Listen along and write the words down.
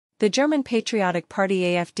The German Patriotic Party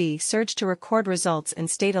AfD surged to record results in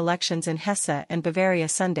state elections in Hesse and Bavaria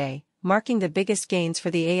Sunday, marking the biggest gains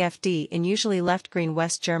for the AfD in usually left-green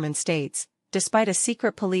West German states, despite a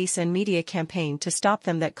secret police and media campaign to stop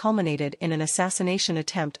them that culminated in an assassination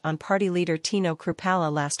attempt on party leader Tino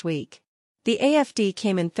Kruppala last week. The AfD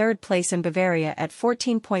came in third place in Bavaria at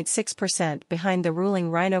 14.6% behind the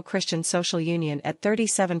ruling Rhino-Christian Social Union at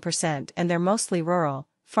 37% and their mostly rural,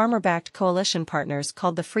 farmer-backed coalition partners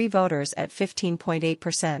called the Free Voters at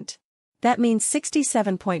 15.8%. That means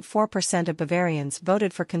 67.4% of Bavarians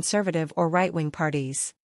voted for conservative or right-wing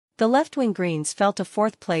parties. The left-wing Greens fell to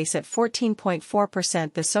fourth place at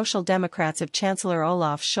 14.4%. The Social Democrats of Chancellor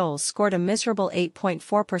Olaf Scholz scored a miserable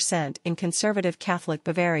 8.4% in conservative Catholic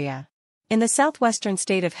Bavaria. In the southwestern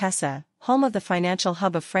state of Hesse, home of the financial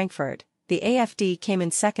hub of Frankfurt, the AfD came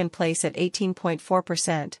in second place at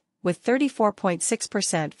 18.4%, with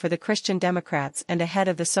 34.6% for the Christian Democrats and ahead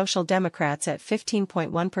of the Social Democrats at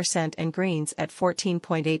 15.1% and Greens at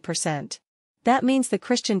 14.8%. That means the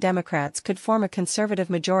Christian Democrats could form a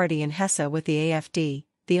conservative majority in Hesse with the AfD,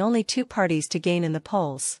 the only two parties to gain in the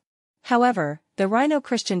polls. However, the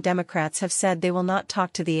Rhino-Christian Democrats have said they will not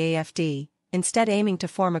talk to the AfD, instead aiming to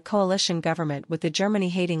form a coalition government with the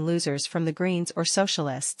Germany-hating losers from the Greens or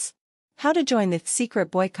Socialists. How to join the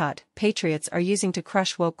secret boycott patriots are using to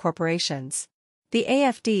crush woke corporations. The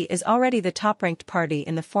AfD is already the top-ranked party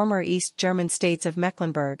in the former East German states of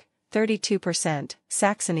Mecklenburg, 32%,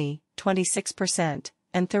 Saxony, 26%,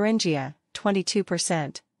 and Thuringia,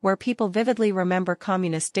 22%, where people vividly remember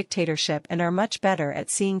communist dictatorship and are much better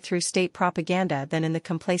at seeing through state propaganda than in the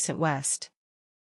complacent West.